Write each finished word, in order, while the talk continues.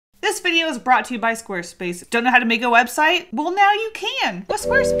This video is brought to you by Squarespace. Don't know how to make a website? Well, now you can with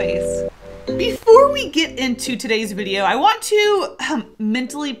Squarespace. Before we get into today's video, I want to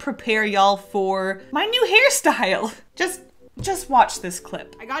mentally prepare y'all for my new hairstyle. Just watch this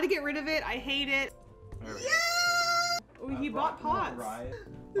clip. I gotta get rid of it. I hate it. Yeah! Oh, he bought pots.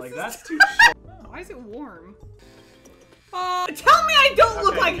 Like, that's too Why is it warm? Tell me I don't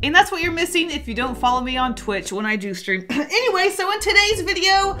look like, and that's what you're missing if you don't follow me on Twitch when I do stream. Anyway, so in today's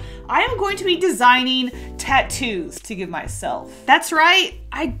video, I am going to be designing tattoos to give myself. That's right,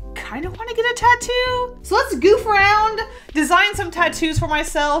 I kind of want to get a tattoo. So let's goof around, design some tattoos for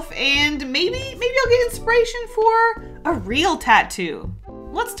myself, and maybe I'll get inspiration for a real tattoo.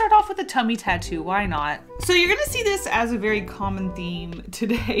 Let's start off with a tummy tattoo, why not? So you're gonna see this as a very common theme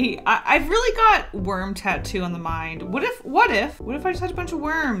today. I've really got worm tattoo on the mind. What if I just had a bunch of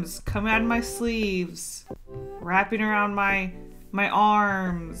worms coming out of my sleeves, wrapping around my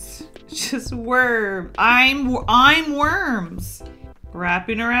arms? Just worm. I'm worms.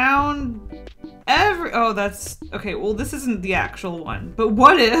 Wrapping around oh, that's, okay, well this isn't the actual one, but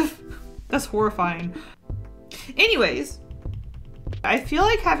what if? That's horrifying. Anyways, I feel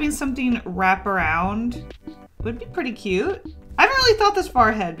like having something wrap around would be pretty cute. I haven't really thought this far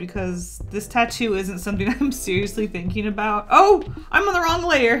ahead because this tattoo isn't something I'm seriously thinking about. Oh, I'm on the wrong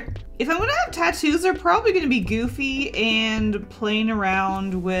layer. If I'm gonna have tattoos, they're probably gonna be goofy and playing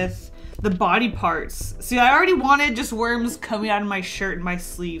around with the body parts. See, I already wanted just worms coming out of my shirt and my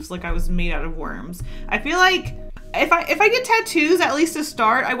sleeves like I was made out of worms. I feel like if I get tattoos, at least to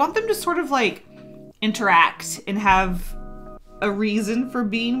start, I want them to sort of like interact and have a reason for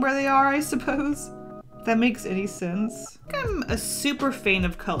being where they are, I suppose. If that makes any sense. I'm a super fan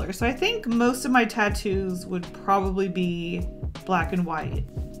of color, so I think most of my tattoos would probably be black and white.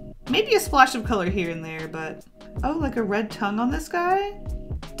 Maybe a splash of color here and there, but oh, like a red tongue on this guy?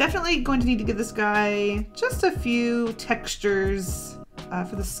 Definitely going to need to give this guy just a few textures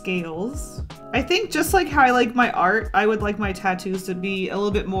for the scales. I think just like how I like my art, I would like my tattoos to be a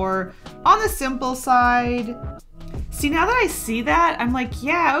little bit more on the simple side. See, now that I see that, I'm like,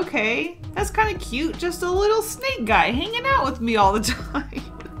 yeah, okay, that's kind of cute. Just a little snake guy hanging out with me all the time.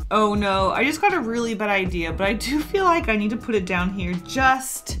 Oh no, I just got a really bad idea, but I do feel like I need to put it down here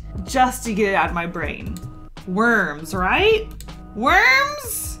just to get it out of my brain. Worms, right?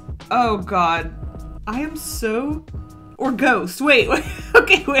 Worms? Oh God, I am so, or ghosts, wait,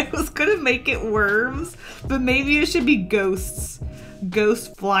 okay, wait, I was gonna make it worms, but maybe it should be ghosts. Ghosts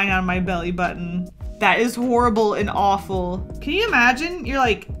flying out of my belly button. That is horrible and awful. Can you imagine you're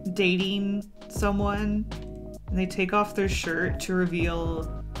like dating someone and they take off their shirt to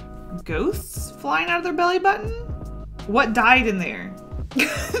reveal ghosts flying out of their belly button? What died in there?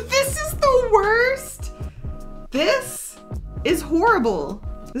 This is the worst. This is horrible.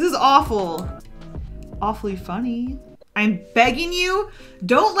 This is awful. Awfully funny. I'm begging you,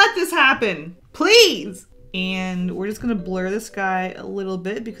 don't let this happen, please. And we're just gonna blur this guy a little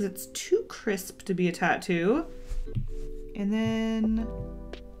bit because it's too crisp to be a tattoo. And then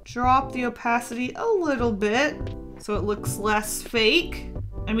drop the opacity a little bit so it looks less fake.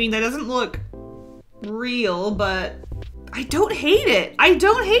 I mean, that doesn't look real, but I don't hate it. I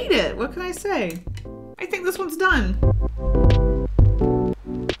don't hate it. What can I say? I think this one's done.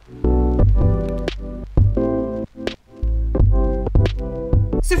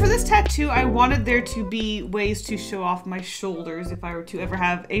 So for this tattoo, I wanted there to be ways to show off my shoulders if I were to ever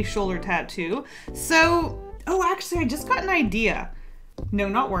have a shoulder tattoo. So, oh, actually, I just got an idea. No,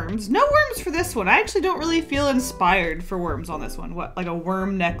 not worms. No worms for this one. I actually don't really feel inspired for worms on this one. What, like a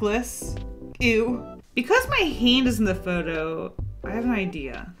worm necklace? Ew. Because my hand is in the photo, I have an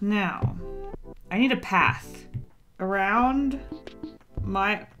idea. Now, I need a path around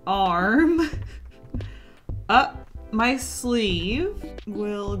my arm, up my sleeve,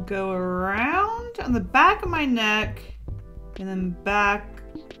 will go around on the back of my neck and then back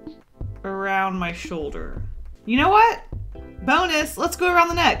around my shoulder. You know what? Bonus, let's go around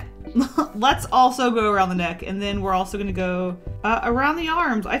the neck. Let's also go around the neck, and then we're also gonna go around the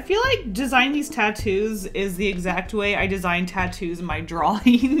arms. I feel like designing these tattoos is the exact way I design tattoos in my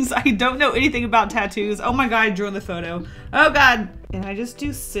drawings. I don't know anything about tattoos. Oh my God, I drew in the photo. Oh God. And I just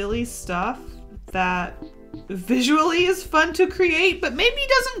do silly stuff that visually is fun to create, but maybe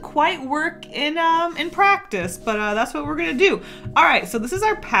doesn't quite work in practice, but that's what we're gonna do. All right, so this is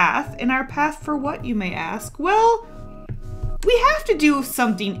our path, and our path for what, you may ask? Well, we have to do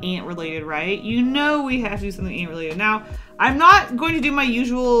something ant related, right? You know we have to do something ant related. Now, I'm not going to do my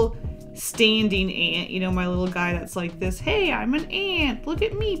usual standing ant, you know, my little guy that's like this. Hey, I'm an ant. Look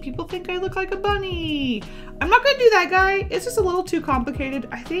at me. People think I look like a bunny. I'm not gonna do that guy. It's just a little too complicated.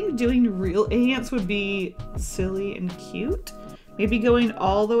 I think doing real ants would be silly and cute. Maybe going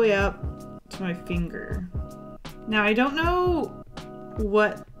all the way up to my finger. Now, I don't know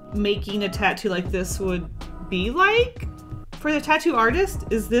what making a tattoo like this would be like for the tattoo artist.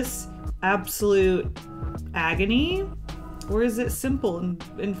 Is this absolute agony? Or is it simple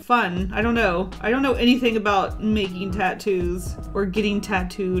and fun? I don't know. I don't know anything about making tattoos or getting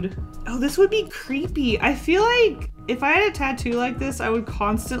tattooed. Oh, this would be creepy. I feel like if I had a tattoo like this, I would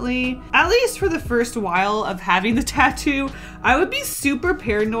constantly, at least for the first while of having the tattoo, I would be super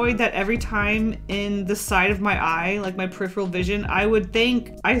paranoid that every time in the side of my eye, like my peripheral vision, I would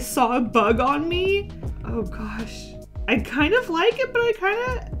think I saw a bug on me. Oh gosh. I kind of like it, but I kind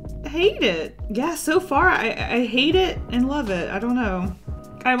of hate it. Yeah, so far I hate it and love it. I don't know.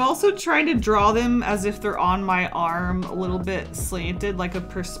 I'm also trying to draw them as if they're on my arm, a little bit slanted, like a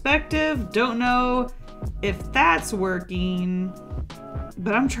perspective. Don't know if that's working,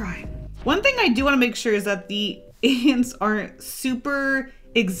 but I'm trying. One thing I do want to make sure is that the ants aren't super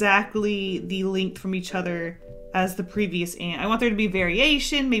exactly the length from each other as the previous ant. I want there to be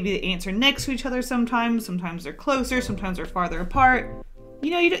variation. Maybe the ants are next to each other sometimes. Sometimes they're closer, sometimes they're farther apart. You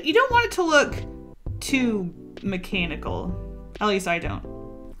know, you don't want it to look too mechanical. At least I don't.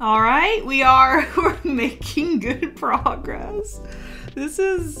 All right, we're making good progress. This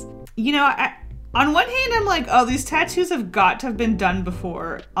is, you know, on one hand, I'm like, oh, these tattoos have got to have been done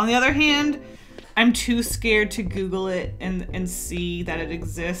before. On the other hand, I'm too scared to Google it and see that it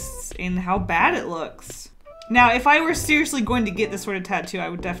exists and how bad it looks. Now, if I were seriously going to get this sort of tattoo, I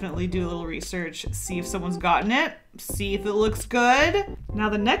would definitely do a little research, see if someone's gotten it, see if it looks good. Now,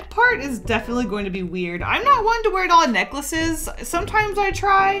 the neck part is definitely going to be weird. I'm not one to wear a lot of necklaces. Sometimes I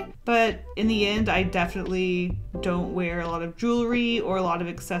try, but in the end, I definitely don't wear a lot of jewelry or a lot of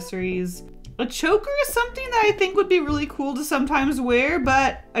accessories. A choker is something that I think would be really cool to sometimes wear,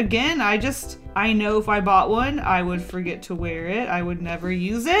 but again, I know if I bought one, I would forget to wear it. I would never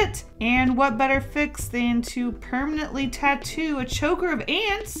use it. And what better fix than to permanently tattoo a choker of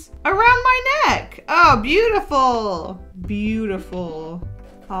ants around my neck? Oh, beautiful. Beautiful.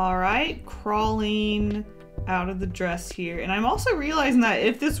 All right, crawling out of the dress here. And I'm also realizing that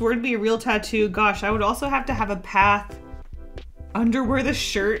if this were to be a real tattoo, gosh, I would also have to have a path under where the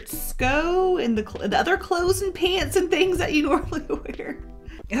shirts go and the other clothes and pants and things that you normally wear.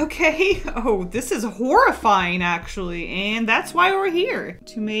 Okay, oh, this is horrifying actually, and that's why we're here,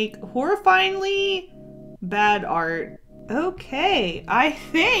 to make horrifyingly bad art. Okay, I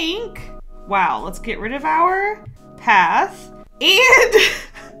think, wow, let's get rid of our path, and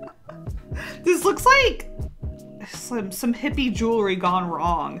this looks like some hippie jewelry gone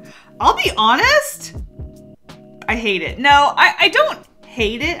wrong. I'll be honest, I hate it. No, I don't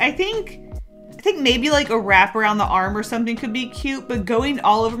hate it. I think maybe like a wrap around the arm or something could be cute, but going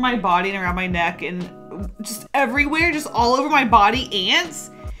all over my body and around my neck and just everywhere, just all over my body,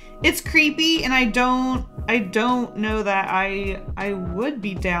 ants, it's creepy, and I don't know that I would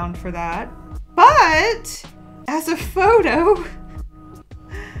be down for that. But as a photo,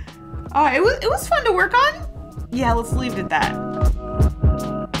 it was fun to work on. Yeah, let's leave it at that.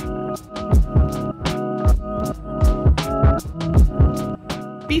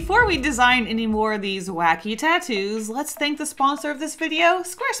 Before we design any more of these wacky tattoos, let's thank the sponsor of this video,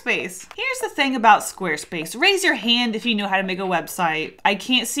 Squarespace. Here's the thing about Squarespace. Raise your hand if you know how to make a website. I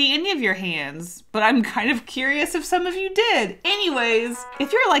can't see any of your hands, but I'm kind of curious if some of you did. Anyways,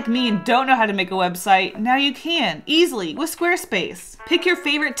 if you're like me and don't know how to make a website, now you can, easily, with Squarespace. Pick your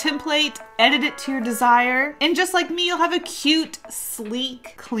favorite template, edit it to your desire, and just like me, you'll have a cute,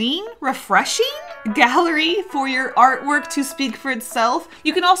 sleek, clean, refreshing gallery for your artwork to speak for itself.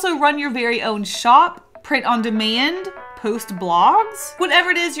 You can also run your very own shop, print on demand, post blogs.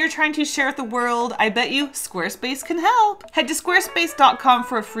 Whatever it is you're trying to share with the world, I bet you Squarespace can help. Head to squarespace.com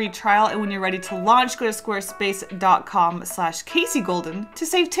for a free trial, and when you're ready to launch, go to squarespace.com/KaseyGolden to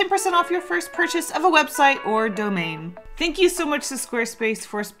save 10% off your first purchase of a website or domain. Thank you so much to Squarespace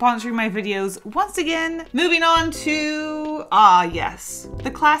for sponsoring my videos once again. Moving on to, yes,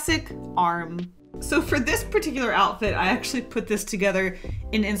 the classic arm. So for this particular outfit, I actually put this together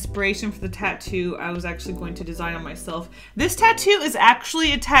in inspiration for the tattoo I was actually going to design on myself. This tattoo is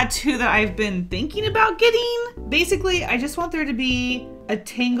actually a tattoo that I've been thinking about getting. Basically, I just want there to be a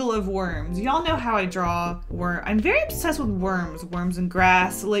tangle of worms. Y'all know how I draw worms. I'm very obsessed with worms and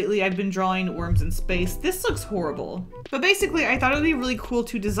grass. Lately, I've been drawing worms in space. This looks horrible. But basically, I thought it would be really cool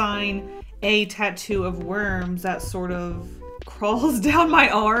to design a tattoo of worms that sort of crawls down my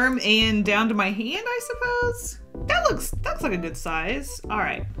arm and down to my hand, I suppose. That looks like a good size. All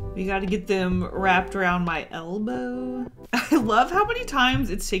right, we got to get them wrapped around my elbow. I love how many times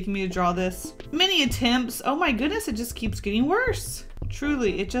it's taking me to draw this. Many attempts. Oh my goodness, it just keeps getting worse.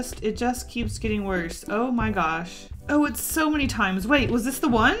 Truly, it just keeps getting worse. Oh my gosh. Oh, it's so many times. Wait, was this the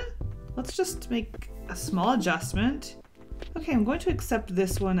one? Let's just make a small adjustment. Okay, I'm going to accept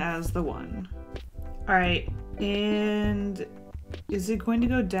this one as the one. All right, and is it going to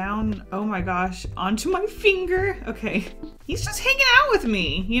go down, oh my gosh, onto my finger? Okay, he's just hanging out with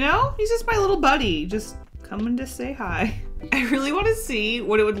me, you know? He's just my little buddy, just coming to say hi. I really want to see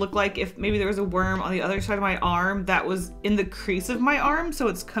what it would look like if maybe there was a worm on the other side of my arm that was in the crease of my arm, so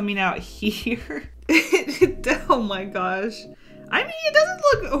it's coming out here. Oh my gosh. I mean, it doesn't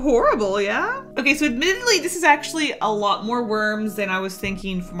look horrible, yeah? Okay, so admittedly, this is actually a lot more worms than I was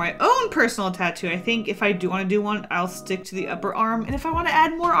thinking for my own personal tattoo. I think if I do want to do one, I'll stick to the upper arm. And if I want to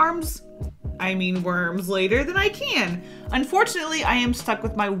add more arms, I mean worms later, then I can. Unfortunately, I am stuck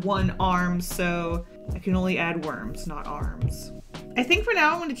with my one arm, so I can only add worms, not arms. I think for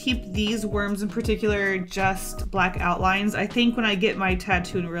now I'm going to keep these worms in particular just black outlines. I think when I get my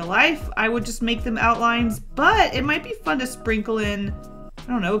tattoo in real life, I would just make them outlines, but it might be fun to sprinkle in, I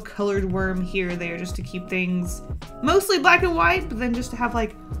don't know, a colored worm here or there just to keep things mostly black and white, but then just to have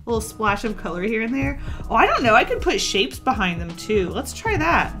like a little splash of color here and there. Oh, I don't know, I could put shapes behind them too. Let's try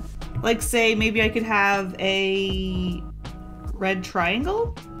that. Like say maybe I could have a red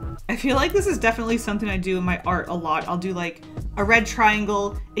triangle. I feel like this is definitely something I do in my art a lot. I'll do like a red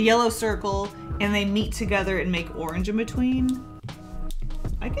triangle, a yellow circle, and they meet together and make orange in between.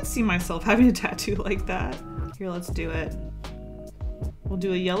 I can see myself having a tattoo like that. Here, let's do it. We'll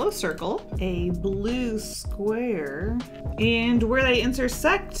do a yellow circle, a blue square, and where they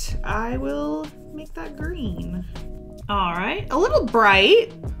intersect, I will make that green. All right, a little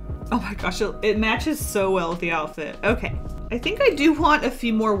bright. Oh my gosh, it matches so well with the outfit. Okay. I think I do want a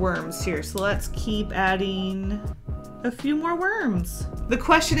few more worms here, so let's keep adding a few more worms. The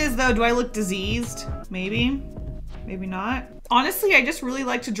question is though, do I look diseased? Maybe, maybe not. Honestly, I just really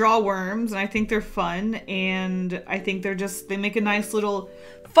like to draw worms and I think they're fun and I think they make a nice little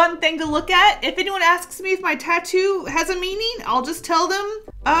fun thing to look at. If anyone asks me if my tattoo has a meaning, I'll just tell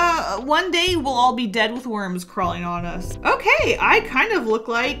them, one day we'll all be dead with worms crawling on us. Okay, I kind of look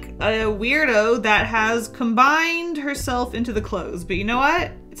like a weirdo that has combined herself into the clothes, but you know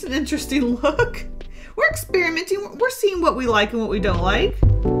what? It's an interesting look. We're experimenting, we're seeing what we like and what we don't like.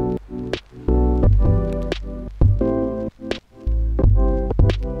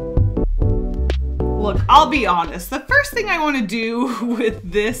 Look, I'll be honest. The first thing I want to do with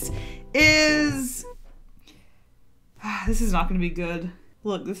this is... this is not going to be good.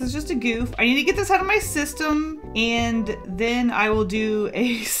 Look, this is just a goof. I need to get this out of my system, and then I will do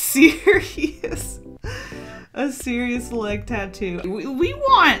a serious leg tattoo. We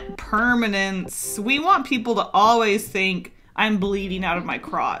want permanence. We want people to always think I'm bleeding out of my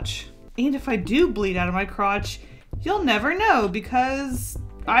crotch. And if I do bleed out of my crotch, you'll never know because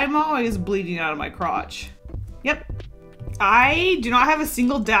I'm always bleeding out of my crotch. Yep. I do not have a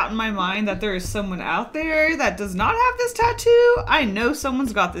single doubt in my mind that there is someone out there that does not have this tattoo. I know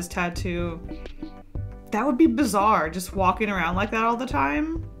someone's got this tattoo. That would be bizarre, just walking around like that all the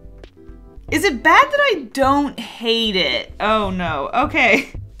time. Is it bad that I don't hate it? Oh no, okay.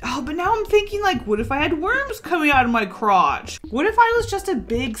 Oh, but now I'm thinking like, what if I had worms coming out of my crotch? What if I was just a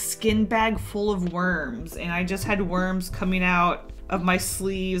big skin bag full of worms and I just had worms coming out of my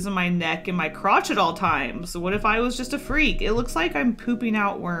sleeves and my neck and my crotch at all times? What if I was just a freak? It looks like I'm pooping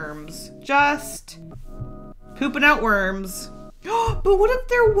out worms. Just pooping out worms. But what if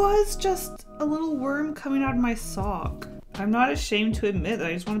there was just a little worm coming out of my sock? I'm not ashamed to admit that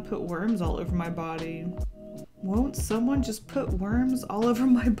I just want to put worms all over my body. Won't someone just put worms all over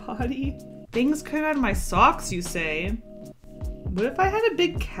my body? Things coming out of my socks, you say? What if I had a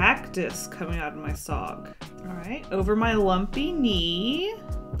big cactus coming out of my sock? All right, over my lumpy knee.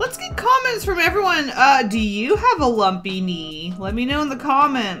 Let's get comments from everyone. Do you have a lumpy knee? Let me know in the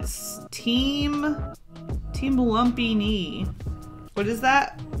comments. Team lumpy knee. What is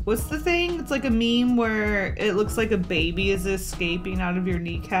that? What's the thing? It's like a meme where it looks like a baby is escaping out of your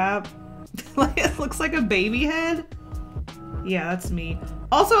kneecap. Like it looks like a baby head. Yeah, that's me.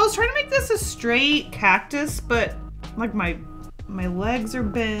 Also, I was trying to make this a straight cactus, but like my legs are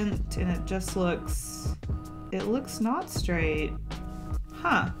bent and it just looks not straight.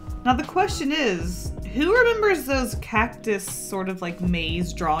 Huh. Now the question is, who remembers those cactus sort of like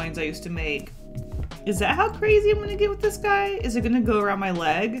maze drawings I used to make? Is that how crazy I'm gonna get with this guy? Is it gonna go around my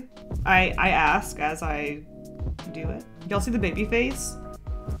leg? I ask as I do it. Y'all see the baby face?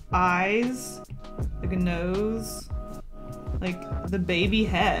 Eyes, like a nose, like the baby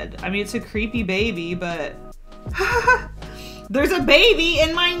head. I mean, it's a creepy baby, but there's a baby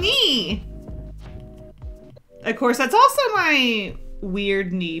in my knee. Of course, that's also my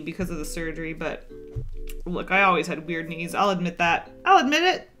weird knee because of the surgery, but look, I always had weird knees. I'll admit that. I'll admit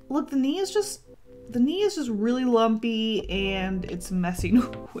it. Look, the knee is just really lumpy and it's messing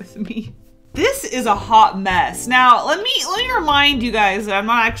with me. This is a hot mess. Now, let me remind you guys that I'm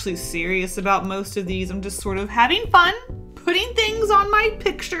not actually serious about most of these. I'm just sort of having fun, putting things on my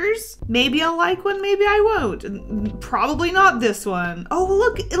pictures. Maybe I'll like one, maybe I won't. Probably not this one. Oh,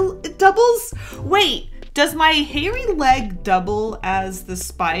 look, it doubles. Wait. Does my hairy leg double as the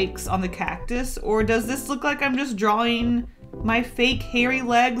spikes on the cactus, or does this look like I'm just drawing my fake hairy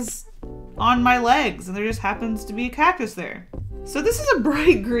legs on my legs and there just happens to be a cactus there? So this is a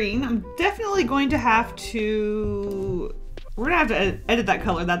bright green. I'm definitely going to have to, we're gonna have to edit that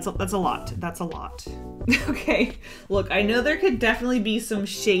color. That's a lot. That's a lot. Okay, look, I know there could definitely be some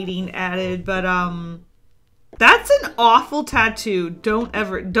shading added, but that's an awful tattoo. Don't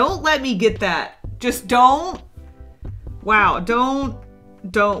let me get that. Just don't. Wow,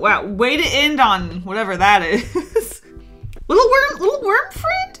 wow. Way to end on whatever that is. little worm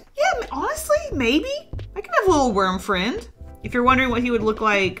friend? Yeah, honestly, maybe. I can have a little worm friend. If you're wondering what he would look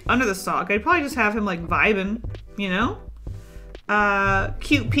like under the sock, I'd probably just have him like vibing, you know?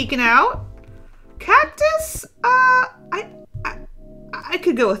 Cute peeking out. Cactus, I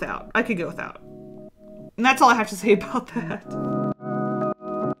could go without. I could go without. And that's all I have to say about that.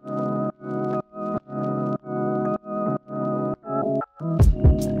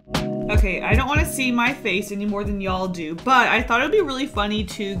 Okay, I don't want to see my face any more than y'all do, but I thought it would be really funny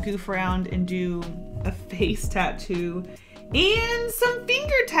to goof around and do a face tattoo and some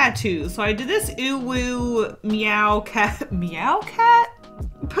finger tattoos. So I did this ooh meow cat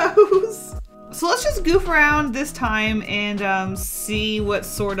pose. So let's just goof around this time and see what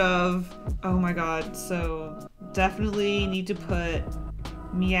sort of, oh my god. So definitely need to put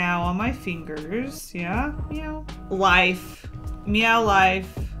meow on my fingers. Yeah, meow. Life, meow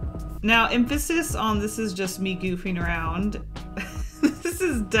life. Now, emphasis on this is just me goofing around. This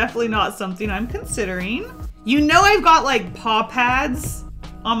is definitely not something I'm considering. You know I've got like paw pads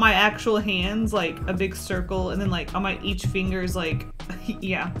on my actual hands, like a big circle, and then like on my each finger's like,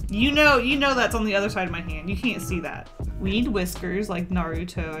 yeah. You know that's on the other side of my hand. You can't see that. We need whiskers like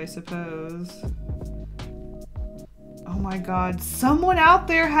Naruto, I suppose. Oh my god, someone out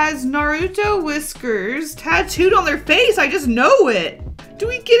there has Naruto whiskers tattooed on their face. I just know it. Do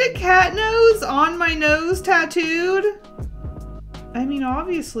we get a cat nose on my nose tattooed? I mean,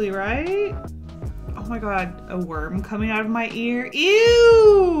 obviously, right? Oh my god, a worm coming out of my ear.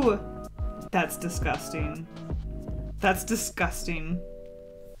 Ew! That's disgusting. That's disgusting.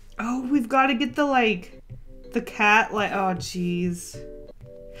 Oh, we've got to get the, like, the cat, like, oh, jeez.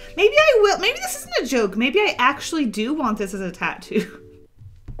 Maybe I will. Maybe this isn't a joke. Maybe I actually do want this as a tattoo.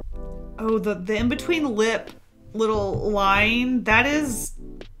 Oh, the in-between lip little line, that is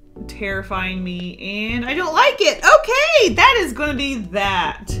terrifying me, and I don't like it. Okay, that is gonna be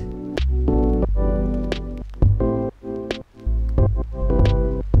that.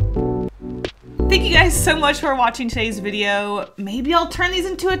 Thank you guys so much for watching today's video. Maybe I'll turn these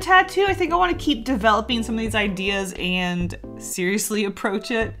into a tattoo. I think I want to keep developing some of these ideas and seriously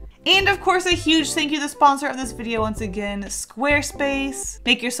approach it. And of course, a huge thank you to the sponsor of this video once again, Squarespace.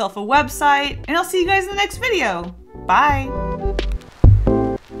 Make yourself a website, and I'll see you guys in the next video. Bye.